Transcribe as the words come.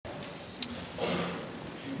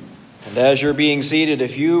And as you're being seated,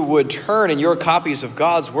 if you would turn in your copies of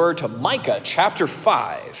God's Word to Micah chapter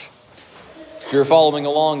 5. If you're following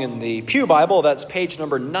along in the Pew Bible, that's page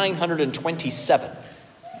number 927.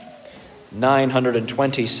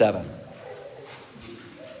 927.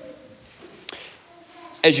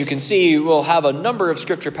 As you can see, we'll have a number of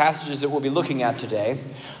scripture passages that we'll be looking at today.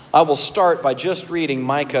 I will start by just reading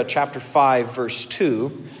Micah chapter 5, verse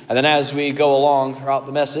 2. And then as we go along throughout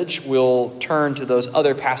the message, we'll turn to those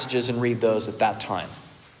other passages and read those at that time.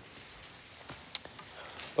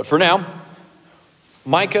 But for now,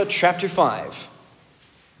 Micah chapter 5,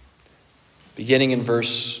 beginning in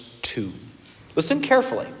verse 2. Listen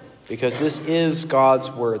carefully, because this is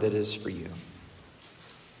God's word that is for you.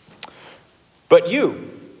 But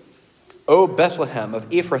you, O Bethlehem of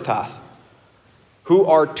Ephrathah, who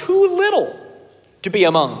are too little to be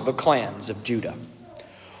among the clans of Judah,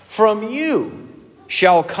 from you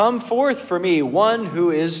shall come forth for me one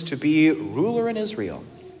who is to be ruler in Israel,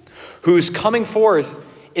 whose coming forth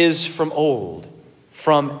is from old,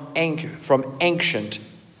 from ancient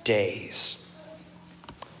days.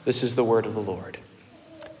 This is the word of the Lord.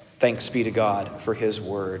 Thanks be to God for his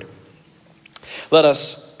word. Let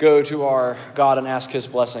us go to our God and ask his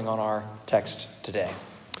blessing on our text today.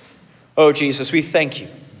 Oh, Jesus, we thank you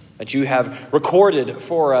that you have recorded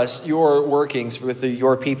for us your workings with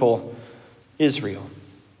your people, Israel.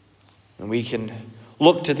 And we can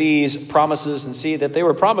look to these promises and see that they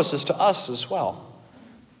were promises to us as well.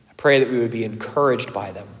 I pray that we would be encouraged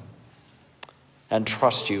by them and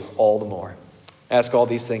trust you all the more. I ask all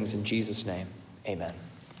these things in Jesus' name. Amen.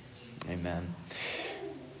 Amen.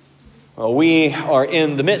 Well, we are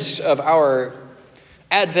in the midst of our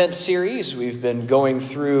Advent series. We've been going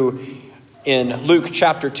through in Luke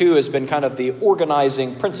chapter 2 has been kind of the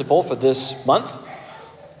organizing principle for this month.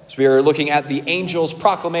 So we are looking at the angel's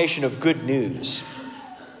proclamation of good news.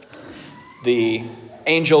 The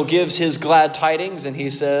angel gives his glad tidings and he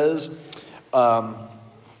says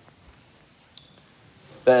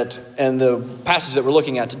that, and the passage that we're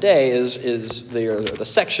looking at today is the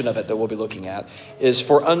section of it that we'll be looking at, is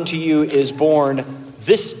for unto you is born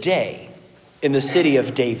this day in the city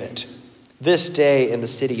of David. This day in the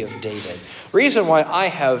city of David. The reason why I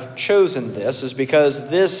have chosen this is because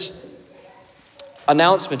this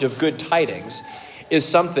announcement of good tidings is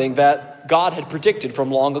something that God had predicted from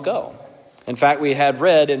long ago. In fact, we had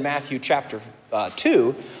read in Matthew chapter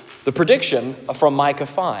 2 the prediction from Micah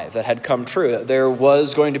 5 that had come true. That there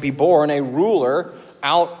was going to be born a ruler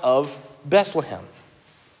out of Bethlehem.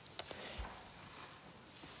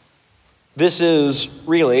 This is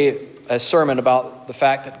really a sermon about the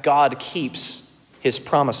fact that God keeps his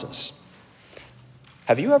promises.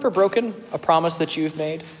 Have you ever broken a promise that you've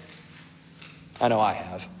made? I know I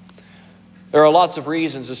have. There are lots of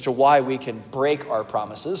reasons as to why we can break our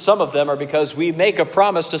promises. Some of them are because we make a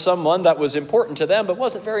promise to someone that was important to them but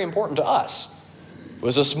wasn't very important to us. It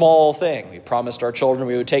was a small thing. We promised our children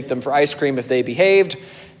we would take them for ice cream if they behaved,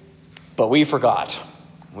 but we forgot.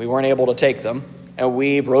 We weren't able to take them. And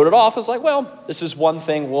we wrote it off as like, well, this is one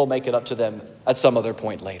thing, we'll make it up to them at some other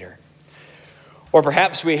point later. Or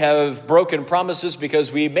perhaps we have broken promises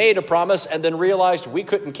because we made a promise and then realized we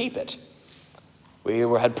couldn't keep it. We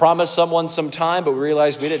had promised someone some time, but we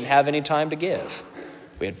realized we didn't have any time to give.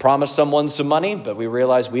 We had promised someone some money, but we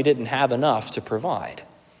realized we didn't have enough to provide.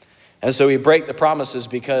 And so we break the promises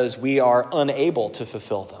because we are unable to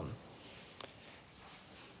fulfill them.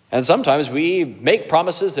 And sometimes we make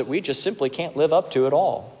promises that we just simply can't live up to at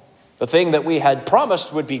all. The thing that we had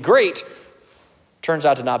promised would be great turns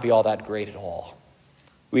out to not be all that great at all.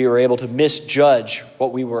 We were able to misjudge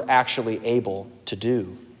what we were actually able to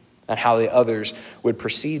do and how the others would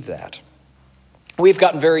perceive that. We've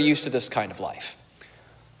gotten very used to this kind of life.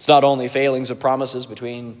 It's not only failings of promises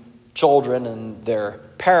between children and their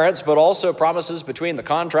parents, but also promises between the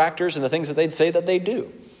contractors and the things that they'd say that they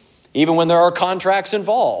do. Even when there are contracts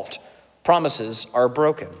involved, promises are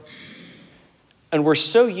broken. And we're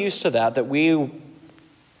so used to that we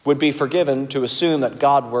would be forgiven to assume that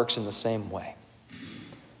God works in the same way.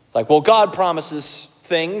 Like, well, God promises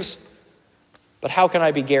things, but how can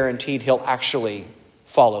I be guaranteed he'll actually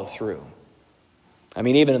follow through? I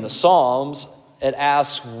mean, even in the Psalms, it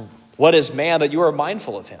asks, what is man that you are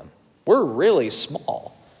mindful of him? We're really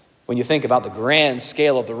small. When you think about the grand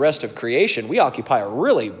scale of the rest of creation, we occupy a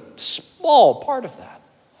really small part of that.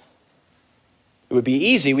 It would be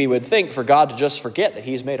easy, we would think, for God to just forget that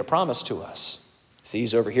he's made a promise to us. See,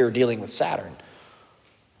 he's over here dealing with Saturn.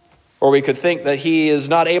 Or we could think that he is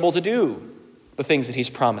not able to do the things that he's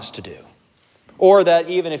promised to do. Or that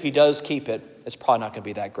even if he does keep it, it's probably not going to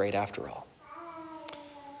be that great after all.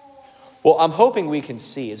 Well, I'm hoping we can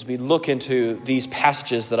see as we look into these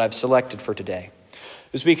passages that I've selected for today,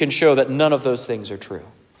 as we can show that none of those things are true.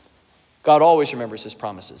 God always remembers his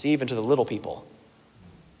promises, even to the little people.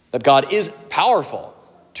 That God is powerful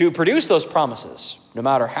to produce those promises, no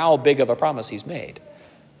matter how big of a promise he's made.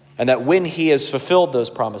 And that when he has fulfilled those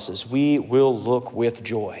promises, we will look with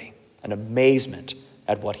joy and amazement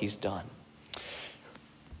at what he's done.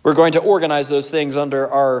 We're going to organize those things under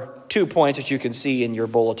our 2 points that you can see in your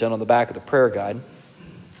bulletin on the back of the prayer guide.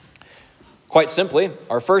 Quite simply,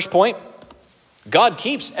 our first point, God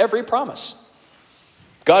keeps every promise.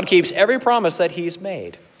 God keeps every promise that he's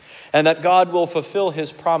made, and that God will fulfill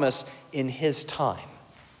his promise in his time.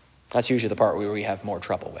 That's usually the part where we have more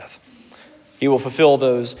trouble with. He will fulfill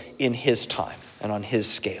those in his time and on his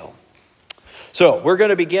scale. So we're going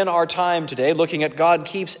to begin our time today looking at God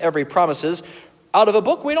keeps every promises out of a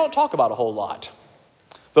book we don't talk about a whole lot.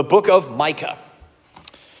 The book of Micah.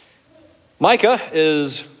 Micah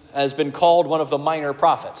has been called one of the minor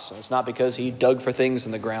prophets. It's not because he dug for things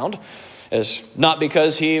in the ground. It's not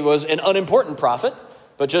because he was an unimportant prophet,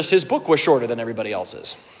 but just his book was shorter than everybody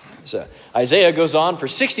else's. So Isaiah goes on for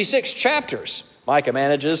 66 chapters. Micah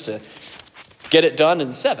manages to get it done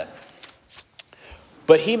in 7.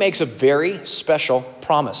 But he makes a very special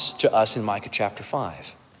promise to us in Micah chapter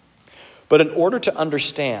 5. But in order to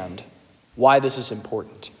understand why this is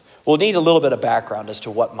important, we'll need a little bit of background as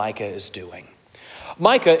to what Micah is doing.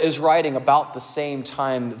 Micah is writing about the same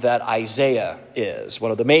time that Isaiah is,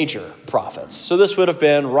 one of the major prophets. So this would have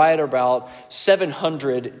been right about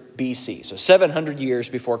 700 BC, so 700 years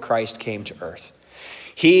before Christ came to earth.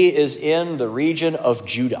 He is in the region of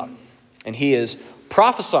Judah, and he is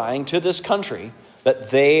prophesying to this country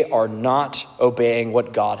that they are not obeying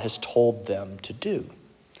what God has told them to do.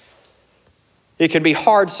 It can be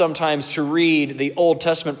hard sometimes to read the Old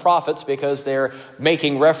Testament prophets because they're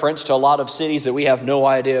making reference to a lot of cities that we have no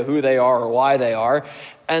idea who they are or why they are.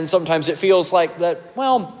 And sometimes it feels like that,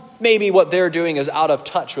 well, maybe what they're doing is out of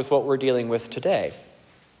touch with what we're dealing with today.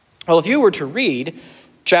 Well, if you were to read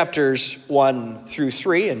chapters 1 through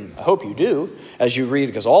 3, and I hope you do, as you read,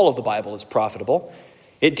 because all of the Bible is profitable,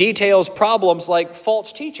 it details problems like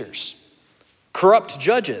false teachers, corrupt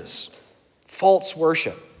judges, false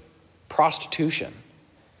worship, prostitution,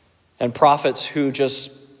 and prophets who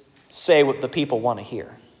just say what the people want to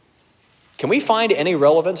hear. Can we find any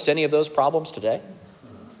relevance to any of those problems today?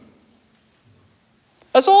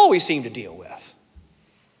 That's all we seem to deal with.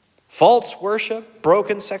 False worship,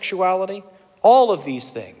 broken sexuality, all of these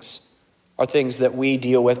things are things that we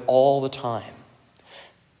deal with all the time.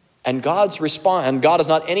 And God is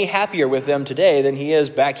not any happier with them today than he is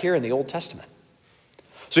back here in the Old Testament.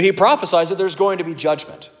 So he prophesies that there's going to be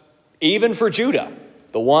judgment. Even for Judah,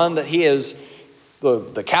 the one that he is,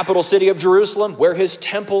 the capital city of Jerusalem, where his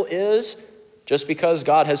temple is, just because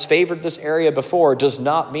God has favored this area before does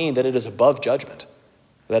not mean that it is above judgment,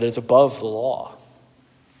 that it is above the law.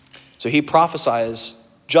 So he prophesies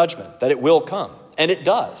judgment, that it will come, and it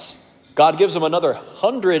does. God gives them another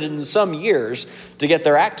 100 and some years to get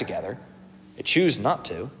their act together. They choose not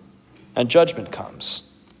to, and judgment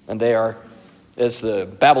comes. And it's the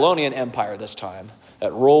Babylonian Empire this time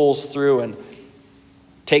that rolls through and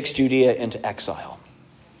takes Judea into exile.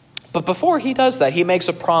 But before he does that, he makes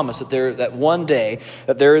a promise that one day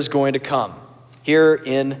that there is going to come here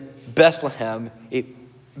in Bethlehem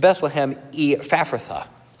Ephrathah.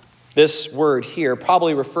 This word here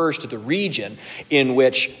probably refers to the region in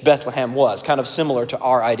which Bethlehem was, kind of similar to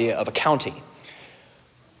our idea of a county.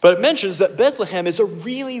 But it mentions that Bethlehem is a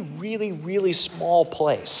really, really, really small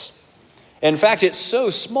place. In fact, it's so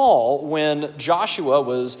small when Joshua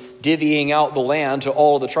was divvying out the land to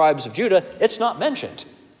all of the tribes of Judah, it's not mentioned.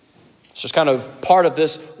 It's just kind of part of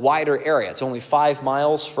this wider area. It's only 5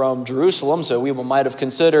 miles from Jerusalem, so we might have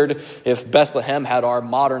considered if Bethlehem had our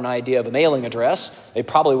modern idea of a mailing address, they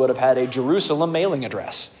probably would have had a Jerusalem mailing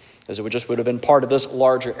address, as it would have been part of this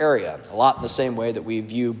larger area, a lot in the same way that we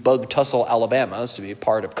view Bug Tussle, Alabama, as to be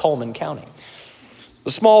part of Cullman County. A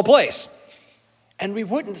small place. And we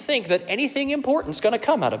wouldn't think that anything important is going to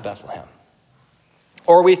come out of Bethlehem.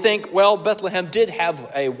 Or we think, well, Bethlehem did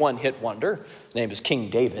have a one-hit wonder. His name is King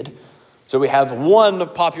David. So we have one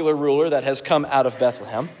popular ruler that has come out of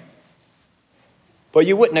Bethlehem. But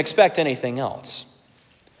you wouldn't expect anything else.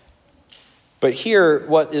 But here,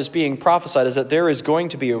 what is being prophesied is that there is going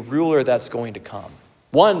to be a ruler that's going to come.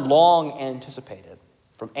 One long anticipated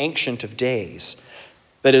from Ancient of Days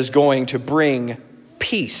that is going to bring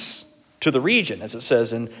peace to the region, as it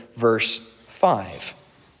says in verse 5.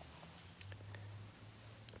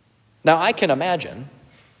 Now I can imagine,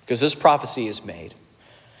 because this prophecy is made,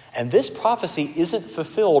 And this prophecy isn't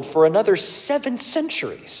fulfilled for another 7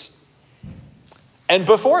 centuries. And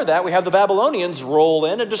before that, we have the Babylonians roll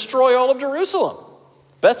in and destroy all of Jerusalem.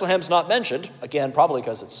 Bethlehem's not mentioned, again, probably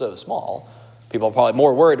because it's so small. People are probably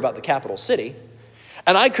more worried about the capital city.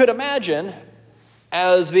 And I could imagine,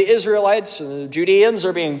 as the Israelites and the Judeans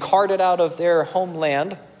are being carted out of their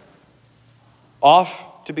homeland,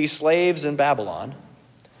 off to be slaves in Babylon,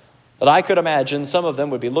 that I could imagine some of them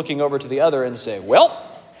would be looking over to the other and say, well,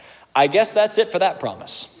 I guess that's it for that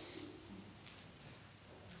promise.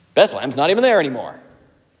 Bethlehem's not even there anymore.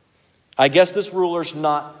 I guess this ruler's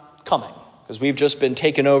not coming, because we've just been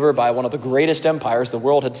taken over by one of the greatest empires the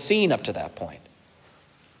world had seen up to that point.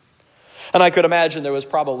 And I could imagine there was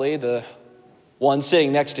probably the one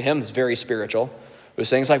sitting next to him, who's very spiritual, who was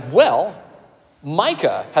saying, it's like, well,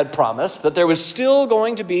 Micah had promised that there was still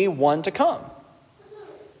going to be one to come.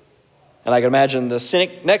 And I can imagine the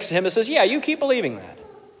cynic next to him that says, yeah, you keep believing that.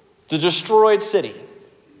 The destroyed city.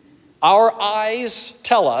 Our eyes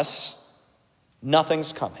tell us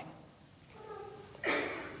nothing's coming.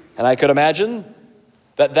 And I could imagine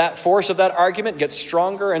that force of that argument gets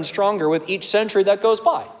stronger and stronger with each century that goes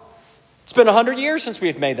by. It's been 100 years since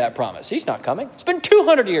we've made that promise. He's not coming. It's been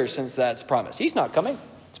 200 years since that's promised. He's not coming.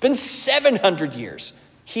 It's been 700 years.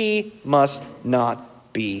 He must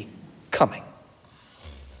not be coming.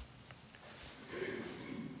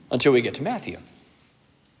 Until we get to Matthew.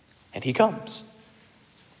 And he comes.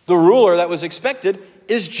 The ruler that was expected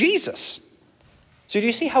is Jesus. So do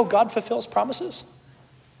you see how God fulfills promises?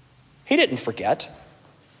 He didn't forget.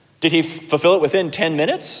 Did he fulfill it within 10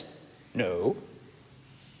 minutes? No.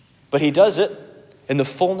 But he does it in the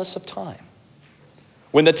fullness of time.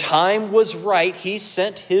 When the time was right, he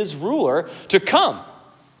sent his ruler to come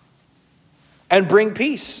and bring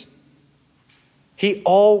peace. He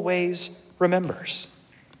always remembers.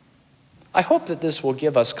 I hope that this will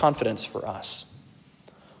give us confidence for us.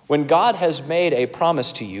 When God has made a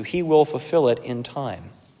promise to you, he will fulfill it in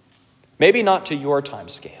time. Maybe not to your time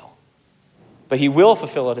scale, but he will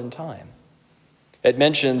fulfill it in time. It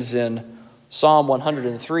mentions in Psalm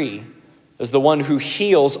 103 as the one who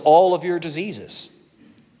heals all of your diseases.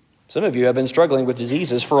 Some of you have been struggling with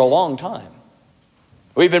diseases for a long time.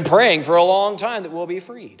 We've been praying for a long time that we'll be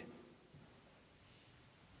freed.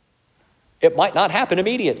 It might not happen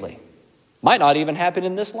immediately. Might not even happen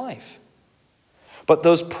in this life. But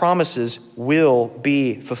those promises will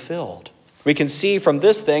be fulfilled. We can see from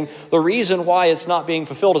this thing, the reason why it's not being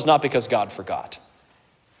fulfilled is not because God forgot.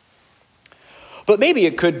 But maybe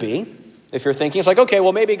it could be, if you're thinking, it's like, okay,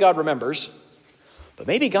 well, maybe God remembers, but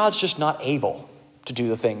maybe God's just not able to do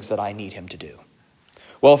the things that I need him to do.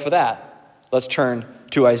 Well, for that, let's turn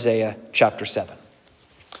to Isaiah chapter 7.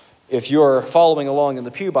 If you're following along in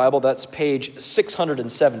the Pew Bible, that's page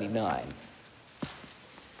 679.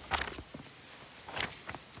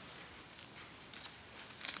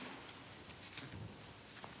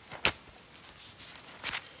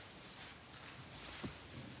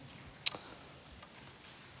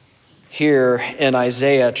 Here in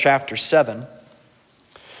Isaiah chapter 7.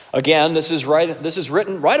 Again, this is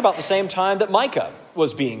written right about the same time that Micah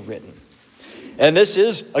was being written. And this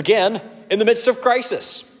is, again, in the midst of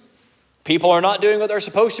crisis. People are not doing what they're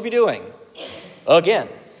supposed to be doing. Again.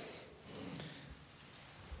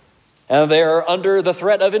 And they are under the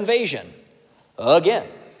threat of invasion. Again.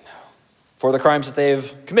 For the crimes that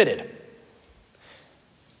they've committed.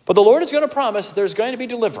 But the Lord is going to promise there's going to be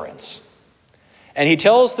deliverance. And he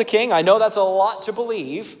tells the king, I know that's a lot to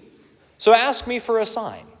believe, so ask me for a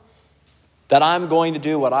sign that I'm going to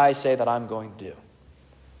do what I say that I'm going to do.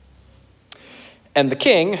 And the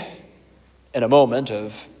king, in a moment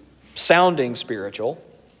of sounding spiritual,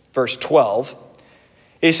 verse 12,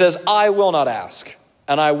 he says, I will not ask,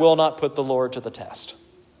 and I will not put the Lord to the test.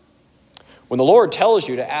 When the Lord tells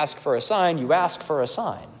you to ask for a sign, you ask for a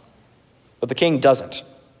sign. But the king doesn't.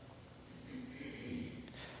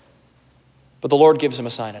 But the Lord gives him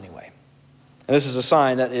a sign anyway. And this is a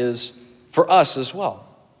sign that is for us as well.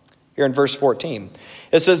 Here in verse 14,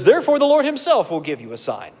 it says, therefore the Lord himself will give you a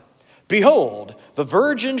sign. Behold, the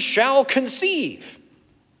virgin shall conceive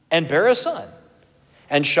and bear a son,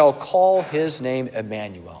 and shall call his name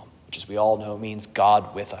Emmanuel, which as we all know means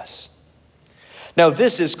God with us. Now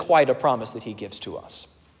this is quite a promise that he gives to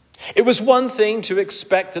us. It was one thing to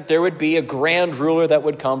expect that there would be a grand ruler that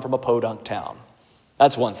would come from a podunk town.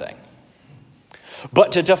 That's one thing.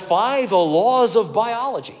 But to defy the laws of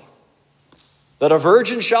biology, that a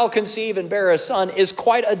virgin shall conceive and bear a son, is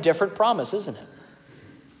quite a different promise, isn't it?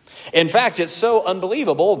 In fact, it's so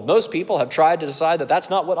unbelievable, most people have tried to decide that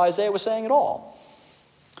that's not what Isaiah was saying at all.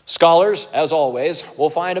 Scholars, as always, will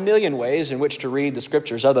find a million ways in which to read the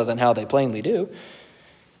scriptures other than how they plainly do.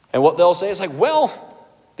 And what they'll say is like, well,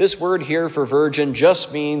 this word here for virgin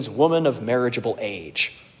just means woman of marriageable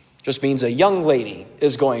age. Just means a young lady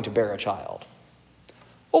is going to bear a child.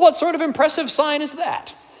 Well, what sort of impressive sign is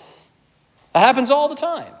that? That happens all the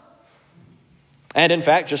time. And in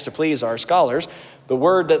fact, just to please our scholars, the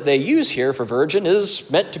word that they use here for virgin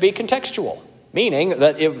is meant to be contextual, meaning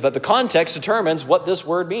that the context determines what this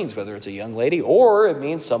word means, whether it's a young lady or it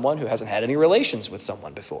means someone who hasn't had any relations with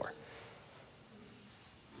someone before.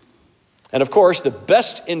 And of course, the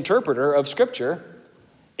best interpreter of Scripture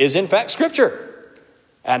is in fact Scripture.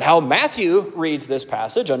 And how Matthew reads this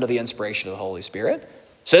passage under the inspiration of the Holy Spirit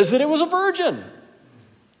says that it was a virgin.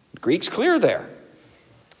 The Greek's clear there.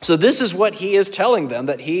 So this is what he is telling them,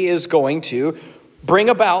 that he is going to bring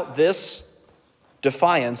about this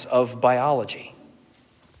defiance of biology.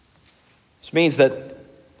 This means that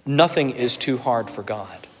nothing is too hard for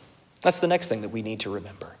God. That's the next thing that we need to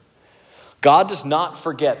remember. God does not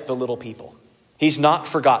forget the little people. He's not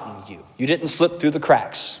forgotten you. You didn't slip through the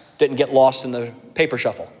cracks, didn't get lost in the paper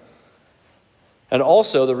shuffle. And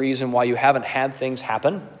also the reason why you haven't had things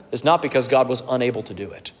happen is not because God was unable to do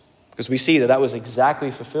it. Because we see that that was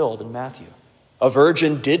exactly fulfilled in Matthew. A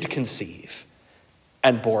virgin did conceive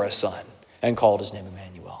and bore a son and called his name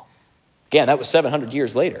Emmanuel. Again, that was 700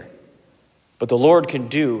 years later. But the Lord can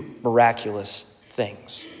do miraculous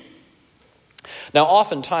things. Now,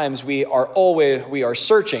 oftentimes we are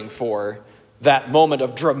searching for that moment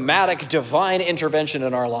of dramatic divine intervention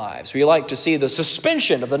in our lives. We like to see the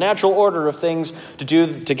suspension of the natural order of things to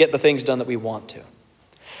get the things done that we want to.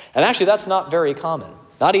 And actually, that's not very common,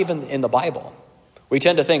 not even in the Bible. We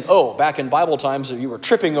tend to think, back in Bible times, you were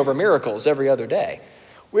tripping over miracles every other day.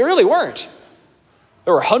 We really weren't.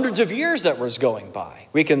 There were hundreds of years that was going by.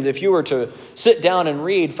 If you were to sit down and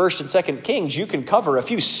read 1st and 2nd Kings, you can cover a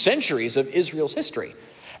few centuries of Israel's history.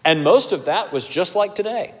 And most of that was just like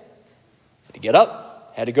today. Had to get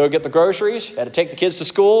up, had to go get the groceries, had to take the kids to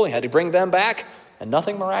school, had to bring them back, and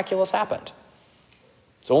nothing miraculous happened.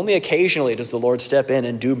 So only occasionally does the Lord step in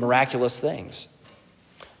and do miraculous things.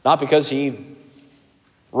 Not because he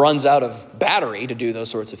runs out of battery to do those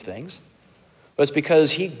sorts of things, but it's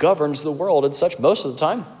because he governs the world and such. Most of the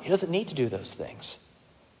time, he doesn't need to do those things.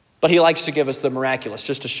 But he likes to give us the miraculous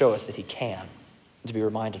just to show us that he can, and to be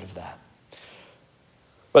reminded of that.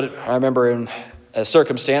 But I remember in a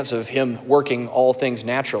circumstance of him working all things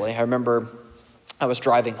naturally, I remember I was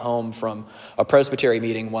driving home from a presbytery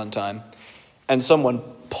meeting one time, and someone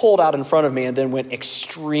pulled out in front of me and then went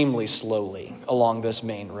extremely slowly along this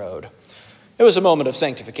main road. It was a moment of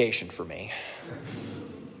sanctification for me.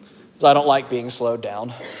 I don't like being slowed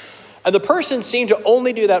down. And the person seemed to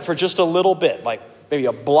only do that for just a little bit, like maybe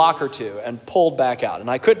a block or two, and pulled back out. And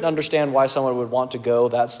I couldn't understand why someone would want to go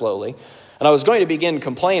that slowly. And I was going to begin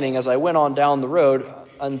complaining as I went on down the road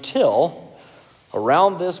until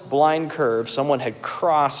around this blind curve, someone had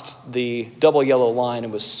crossed the double yellow line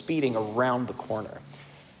and was speeding around the corner.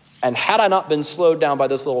 And had I not been slowed down by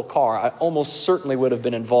this little car, I almost certainly would have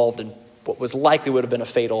been involved in what would have been a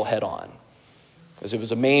fatal head-on. Because it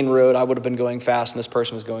was a main road, I would have been going fast, and this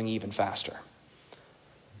person was going even faster.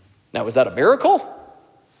 Now, was that a miracle?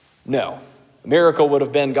 No. A miracle would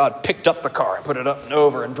have been God picked up the car and put it up and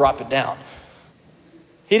over and dropped it down.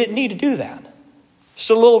 He didn't need to do that.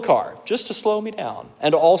 Just a little car, just to slow me down,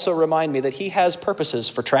 and to also remind me that he has purposes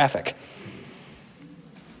for traffic.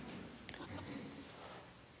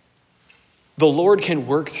 The Lord can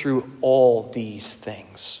work through all these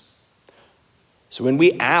things. So when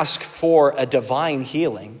we ask for a divine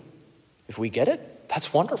healing, if we get it,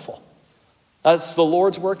 that's wonderful. That's the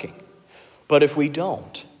Lord's working. But if we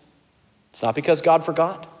don't, it's not because God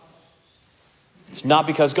forgot. It's not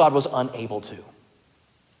because God was unable to.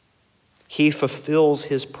 He fulfills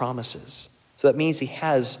his promises. So that means he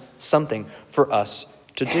has something for us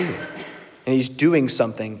to do. And he's doing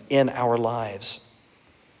something in our lives.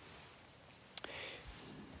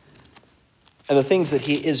 And the things that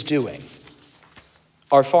he is doing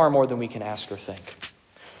are far more than we can ask or think.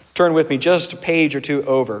 Turn with me just a page or two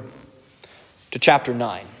over to chapter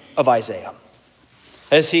 9 of Isaiah,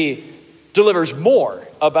 as he delivers more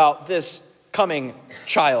about this coming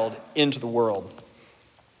child into the world.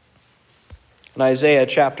 In Isaiah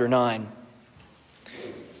chapter 9,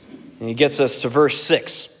 and he gets us to verse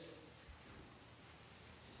 6.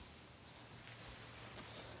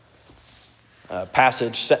 A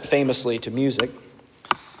passage set famously to music.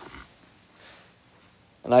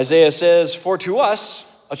 And Isaiah says, "For to us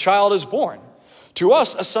a child is born, to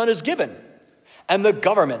us a son is given, and the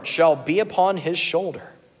government shall be upon his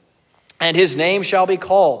shoulder. And his name shall be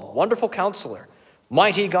called Wonderful Counselor,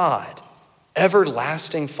 Mighty God,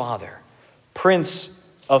 Everlasting Father,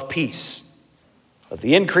 Prince of Peace. Of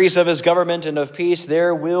the increase of his government and of peace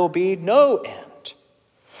there will be no end.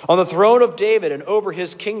 On the throne of David and over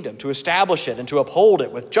his kingdom, to establish it and to uphold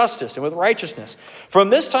it with justice and with righteousness, from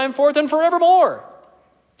this time forth and forevermore.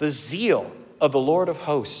 The zeal of the Lord of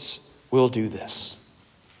hosts will do this.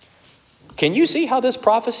 Can you see how this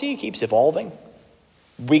prophecy keeps evolving?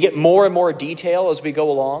 We get more and more detail as we go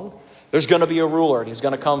along. There's going to be a ruler, and he's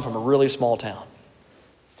going to come from a really small town.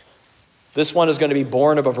 This one is going to be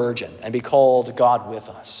born of a virgin and be called God with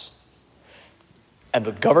us. And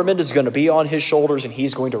the government is going to be on his shoulders, and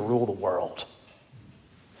he's going to rule the world.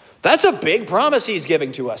 That's a big promise he's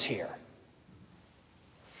giving to us here.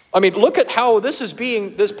 I mean, look at how this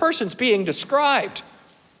person's being described.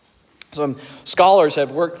 Some scholars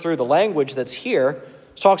have worked through the language that's here.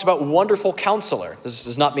 It talks about wonderful counselor. This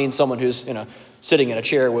does not mean someone who's sitting in a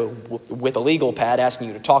chair with a legal pad asking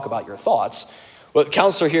you to talk about your thoughts. What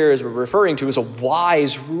counselor here is referring to is a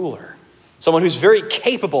wise ruler. Someone who's very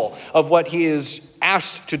capable of what he is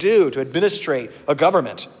asked to do, to administrate a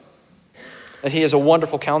government. And he is a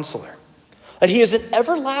wonderful counselor. And he is an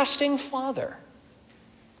everlasting father.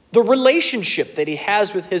 The relationship that he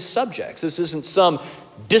has with his subjects. This isn't some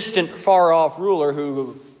distant, far-off ruler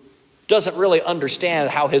who doesn't really understand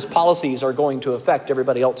how his policies are going to affect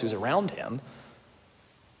everybody else who's around him.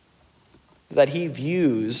 That he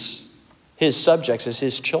views his subjects as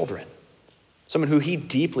his children. Someone who he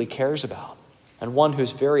deeply cares about. And one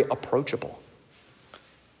who's very approachable.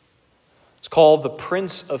 It's called the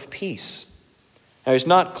Prince of Peace. Now, he's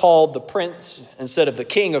not called the prince instead of the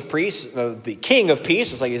king of peace. The king of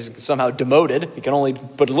peace is like he's somehow demoted. He can only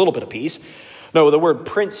put a little bit of peace. No, the word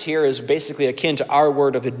prince here is basically akin to our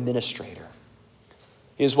word of administrator.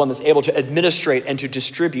 He is one that's able to administrate and to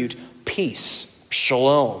distribute peace,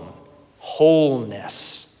 shalom,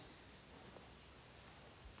 wholeness.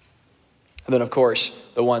 And then, of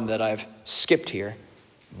course, the one that I've skipped here,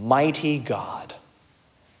 Mighty God.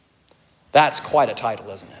 That's quite a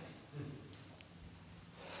title, isn't it?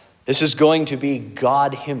 This is going to be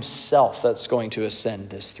God himself that's going to ascend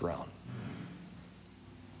this throne.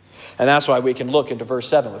 And that's why we can look into verse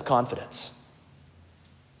 7 with confidence.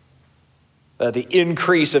 That the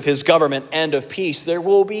increase of his government and of peace, there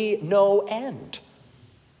will be no end.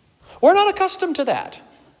 We're not accustomed to that,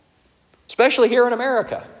 especially here in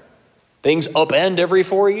America. Things upend every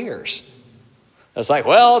 4 years. It's like,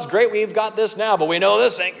 well, it's great we've got this now, but we know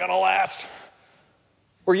this ain't going to last.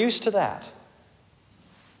 We're used to that.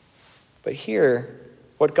 But here,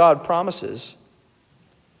 what God promises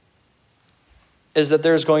is that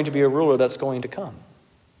there's going to be a ruler that's going to come.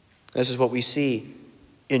 This is what we see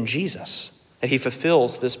in Jesus, that he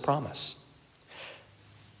fulfills this promise.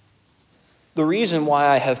 The reason why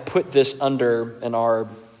I have put this under in our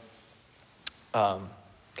kind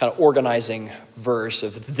of organizing verse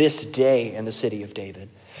of this day in the city of David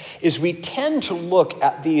is we tend to look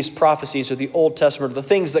at these prophecies of the Old Testament, the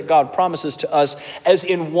things that God promises to us, as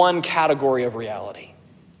in one category of reality.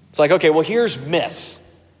 It's like, okay, well, here's myth.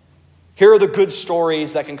 Here are the good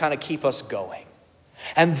stories that can kind of keep us going.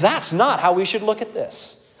 And that's not how we should look at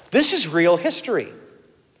this. This is real history.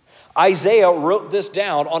 Isaiah wrote this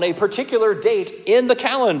down on a particular date in the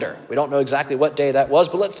calendar. We don't know exactly what day that was,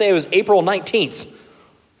 but let's say it was April 19th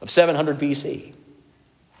of 700 BC.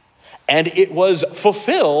 And it was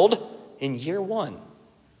fulfilled in year 1.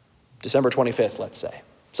 December 25th, let's say.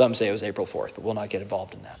 Some say it was April 4th, but we'll not get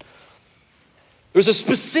involved in that. There's a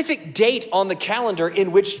specific date on the calendar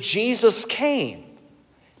in which Jesus came.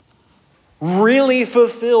 Really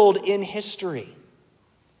fulfilled in history.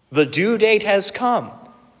 The due date has come,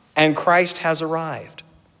 and Christ has arrived.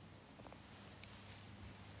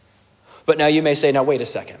 But now you may say, now wait a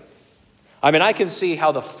second. I mean, I can see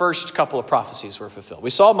how the first couple of prophecies were fulfilled. We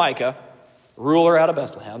saw Micah, ruler out of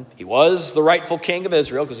Bethlehem. He was the rightful king of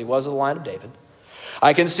Israel because he was of the line of David.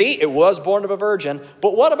 I can see it was born of a virgin.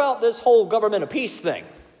 But what about this whole government of peace thing?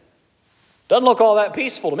 Doesn't look all that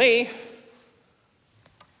peaceful to me.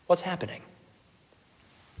 What's happening?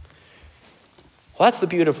 Well, that's the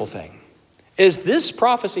beautiful thing, is this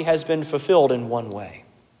prophecy has been fulfilled in one way.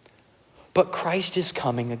 But Christ is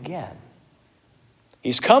coming again.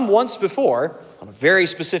 He's come once before, on a very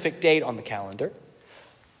specific date on the calendar,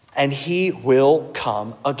 and he will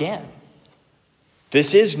come again.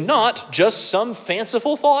 This is not just some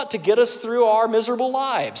fanciful thought to get us through our miserable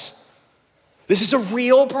lives. This is a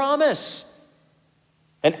real promise,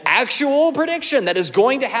 an actual prediction that is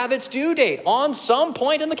going to have its due date on some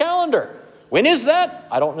point in the calendar. When is that?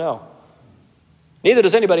 I don't know. Neither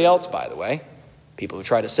does anybody else, by the way. People who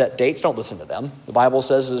try to set dates, don't listen to them. The Bible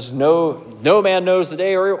says there's no man knows the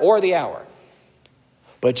day or the hour.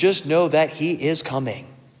 But just know that he is coming.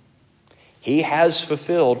 He has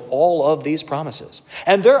fulfilled all of these promises.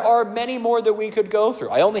 And there are many more that we could go through.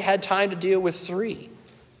 I only had time to deal with 3.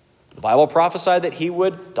 The Bible prophesied that he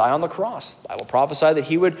would die on the cross. The Bible prophesied that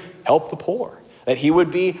he would help the poor, that he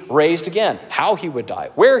would be raised again, how he would die,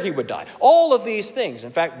 where he would die. All of these things.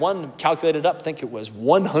 In fact, one calculated up, I think it was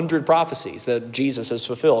 100 prophecies that Jesus has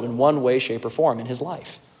fulfilled in one way, shape, or form in his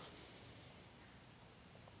life.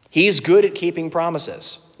 He's good at keeping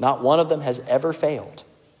promises. Not one of them has ever failed.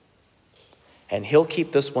 And he'll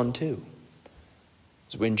keep this one too.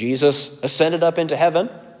 So when Jesus ascended up into heaven,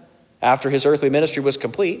 after his earthly ministry was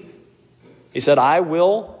complete, he said, I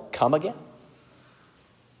will come again.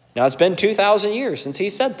 Now it's been 2,000 years since he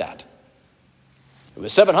said that. It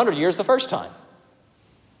was 700 years the first time.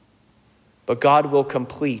 But God will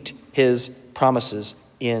complete his promises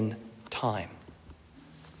in time.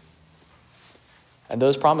 And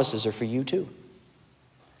those promises are for you too.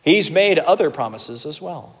 He's made other promises as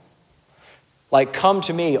well. Like, come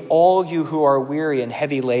to me, all you who are weary and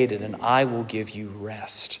heavy laden, and I will give you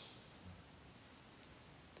rest.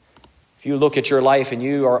 If you look at your life and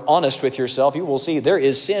you are honest with yourself, you will see there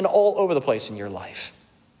is sin all over the place in your life.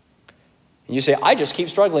 And you say, I just keep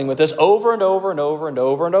struggling with this over and over and over and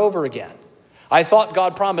over and over again. I thought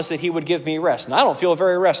God promised that he would give me rest, and I don't feel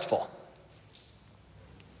very restful.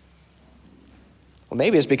 Well,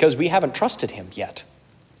 maybe it's because we haven't trusted him yet.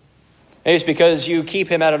 Maybe it's because you keep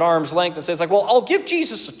him at an arm's length and say, like, well, I'll give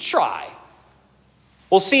Jesus a try.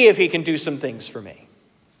 We'll see if he can do some things for me.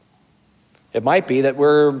 It might be that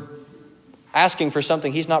we're asking for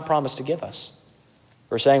something he's not promised to give us.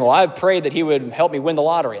 We're saying, well, I've prayed that he would help me win the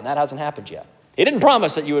lottery, and that hasn't happened yet. He didn't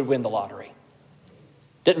promise that you would win the lottery.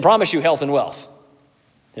 Didn't promise you health and wealth.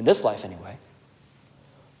 In this life, anyway.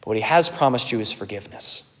 But what he has promised you is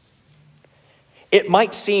forgiveness. It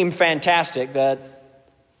might seem fantastic that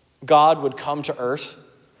God would come to earth,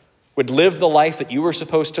 would live the life that you were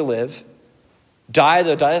supposed to live, die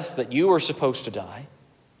the death that you were supposed to die,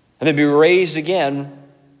 and then be raised again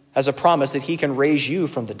as a promise that he can raise you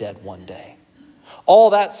from the dead one day. All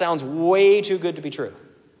that sounds way too good to be true.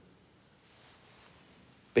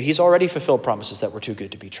 But he's already fulfilled promises that were too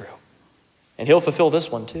good to be true. And he'll fulfill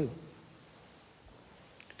this one too.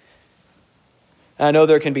 And I know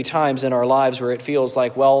there can be times in our lives where it feels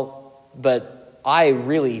like, well, but I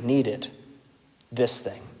really needed this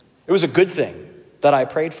thing. It was a good thing that I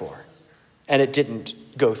prayed for, and it didn't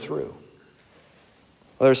go through.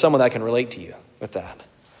 Well, there's someone that can relate to you with that.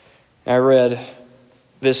 I read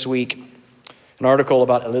this week an article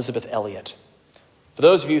about Elisabeth Elliot. For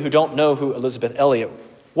those of you who don't know who Elisabeth Elliot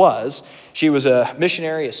was, she was a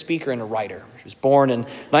missionary, a speaker, and a writer. She was born in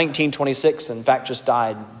 1926, and in fact just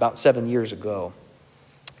died about 7 years ago.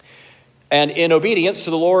 And in obedience to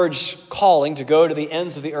the Lord's calling to go to the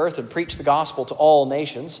ends of the earth and preach the gospel to all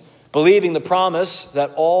nations, believing the promise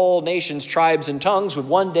that all nations, tribes, and tongues would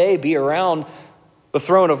one day be around the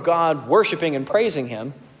throne of God, worshiping and praising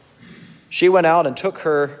him, she went out and took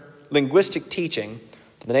her linguistic teaching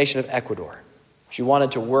to the nation of Ecuador. She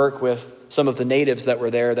wanted to work with some of the natives that were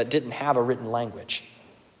there that didn't have a written language.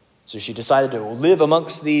 So she decided to live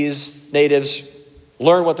amongst these natives,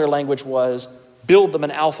 learn what their language was, build them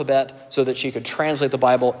an alphabet so that she could translate the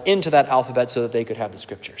Bible into that alphabet so that they could have the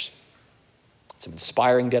scriptures. It's an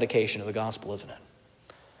inspiring dedication of the gospel, isn't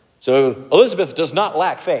it? So Elizabeth does not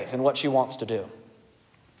lack faith in what she wants to do.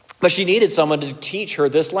 But she needed someone to teach her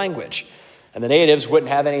this language, and the natives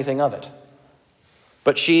wouldn't have anything of it.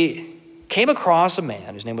 But she came across a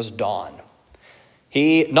man whose name was Don.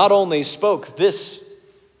 He not only spoke this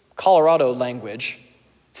Colorado language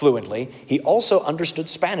fluently, he also understood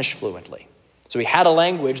Spanish fluently. So he had a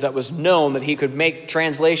language that was known that he could make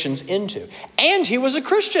translations into. And he was a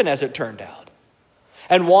Christian, as it turned out,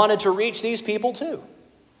 and wanted to reach these people too.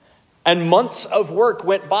 And months of work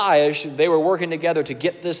went by as they were working together to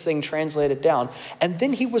get this thing translated down. And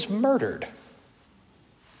then he was murdered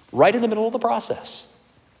right in the middle of the process.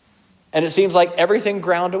 And it seems like everything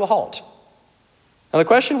ground to a halt. And the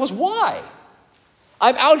question was, why?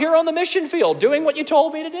 I'm out here on the mission field doing what you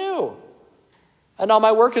told me to do. And now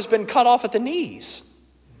my work has been cut off at the knees.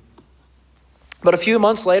 But a few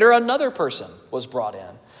months later, another person was brought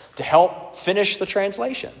in to help finish the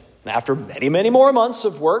translation. And after many, many more months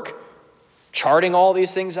of work, charting all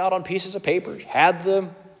these things out on pieces of paper, had the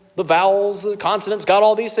vowels, the consonants, got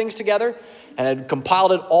all these things together, and had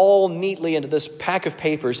compiled it all neatly into this pack of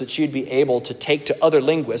papers that she'd be able to take to other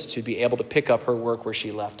linguists who'd be able to pick up her work where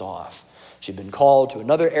she left off. She'd been called to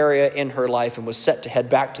another area in her life and was set to head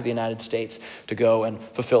back to the United States to go and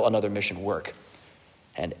fulfill another mission work.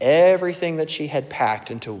 And everything that she had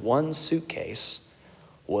packed into one suitcase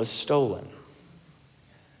was stolen.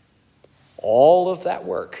 All of that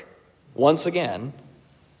work, once again,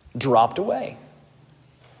 dropped away.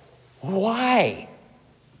 Why?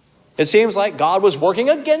 It seems like God was working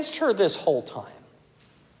against her this whole time.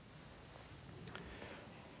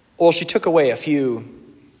 Well, she took away a few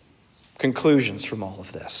conclusions from all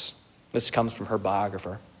of this. This comes from her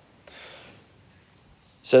biographer. It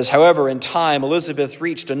says, however, in time, Elizabeth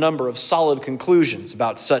reached a number of solid conclusions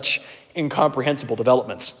about such incomprehensible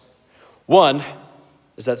developments. One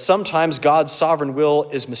is that sometimes God's sovereign will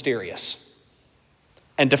is mysterious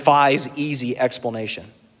and defies easy explanation.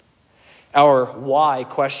 Our why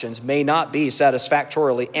questions may not be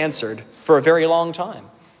satisfactorily answered for a very long time,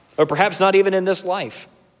 or perhaps not even in this life,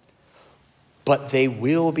 but they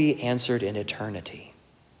will be answered in eternity.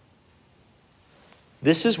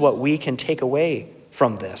 This is what we can take away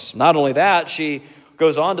from this. Not only that, she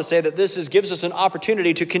goes on to say that this gives us an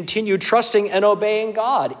opportunity to continue trusting and obeying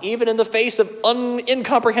God, even in the face of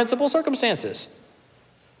incomprehensible circumstances.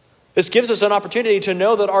 This gives us an opportunity to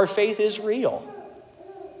know that our faith is real.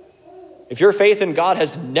 If your faith in God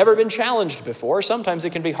has never been challenged before, sometimes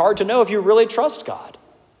it can be hard to know if you really trust God.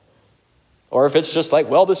 Or if it's just like,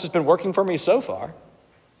 well, this has been working for me so far.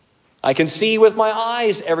 I can see with my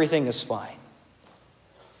eyes everything is fine.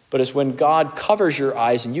 But it's when God covers your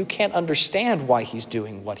eyes and you can't understand why he's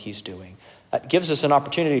doing what he's doing. That gives us an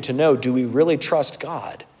opportunity to know, do we really trust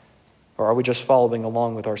God? Or are we just following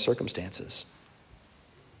along with our circumstances?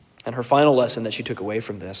 And her final lesson that she took away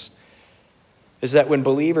from this is that when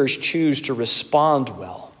believers choose to respond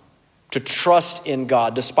well, to trust in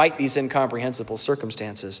God despite these incomprehensible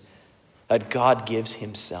circumstances, that God gives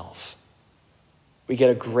himself. We get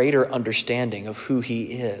a greater understanding of who he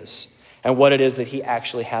is and what it is that he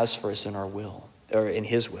actually has for us in our will, or in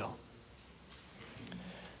his will.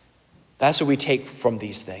 That's what we take from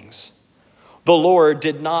these things. The Lord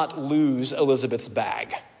did not lose Elizabeth's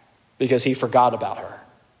bag because he forgot about her,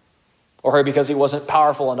 or because he wasn't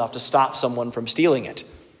powerful enough to stop someone from stealing it.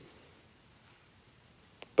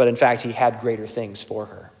 But in fact, he had greater things for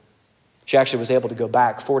her. She actually was able to go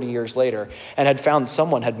back 40 years later and had found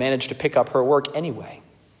someone had managed to pick up her work anyway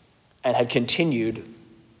and had continued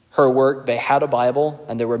her work. They had a Bible,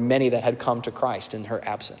 and there were many that had come to Christ in her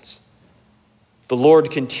absence. The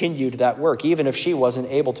Lord continued that work. Even if she wasn't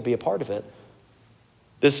able to be a part of it,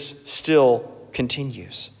 this still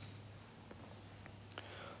continues.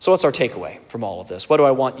 So what's our takeaway from all of this? What do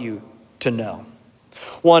I want you to know?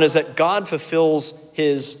 One is that God fulfills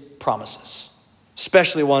his promises,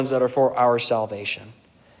 especially ones that are for our salvation.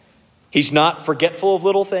 He's not forgetful of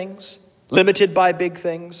little things, limited by big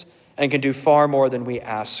things, and can do far more than we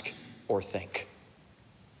ask or think.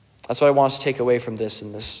 That's what I want us to take away from this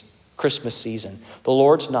in this Christmas season. The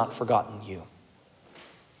Lord's not forgotten you.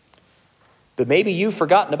 But maybe you've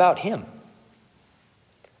forgotten about him.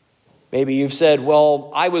 Maybe you've said,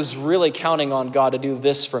 well, I was really counting on God to do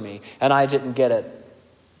this for me, and I didn't get it.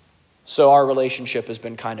 So our relationship has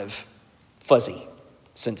been kind of fuzzy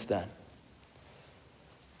since then.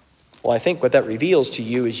 Well, I think what that reveals to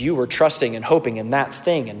you is you were trusting and hoping in that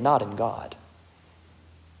thing and not in God.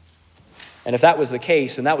 And if that was the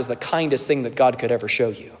case, then that was the kindest thing that God could ever show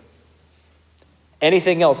you.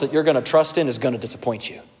 Anything else that you're going to trust in is going to disappoint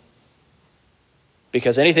you.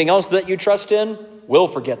 Because anything else that you trust in will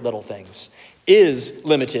forget little things, is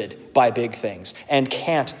limited by big things, and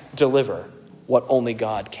can't deliver what only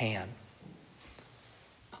God can.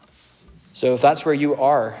 So if that's where you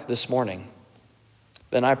are this morning,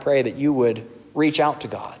 then I pray that you would reach out to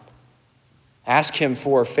God. Ask him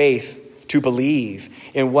for faith to believe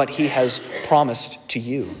in what he has promised to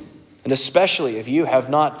you. And especially if you have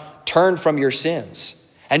not turned from your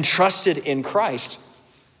sins and trusted in Christ,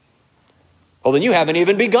 well, then you haven't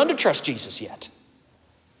even begun to trust Jesus yet.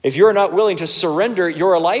 If you're not willing to surrender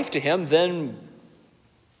your life to him, then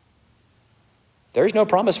there's no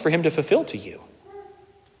promise for him to fulfill to you.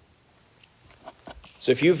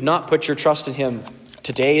 So if you've not put your trust in him,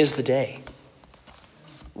 today is the day.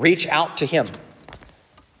 Reach out to him.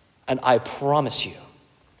 And I promise you,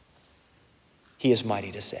 he is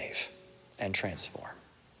mighty to save and transform.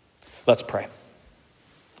 Let's pray.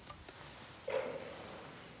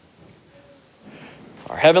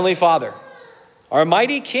 Our Heavenly Father, our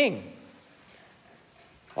mighty King,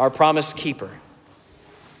 our promise keeper,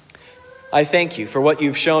 I thank you for what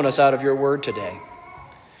you've shown us out of your word today.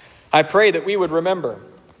 I pray that we would remember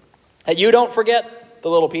that you don't forget the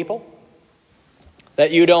little people,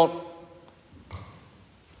 that you don't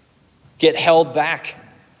get held back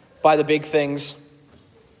by the big things,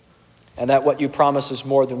 and that what you promise is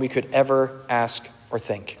more than we could ever ask or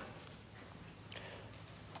think.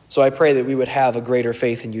 So I pray that we would have a greater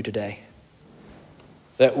faith in you today,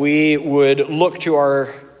 that we would look to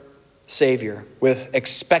our Savior with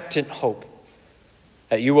expectant hope,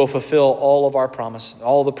 that you will fulfill all of our promise,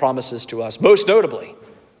 all the promises to us, most notably,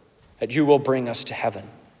 that you will bring us to heaven,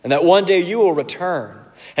 and that one day you will return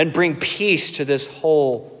and bring peace to this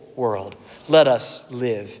whole world. Let us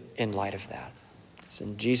live in light of that. It's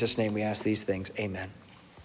in Jesus' name we ask these things. Amen.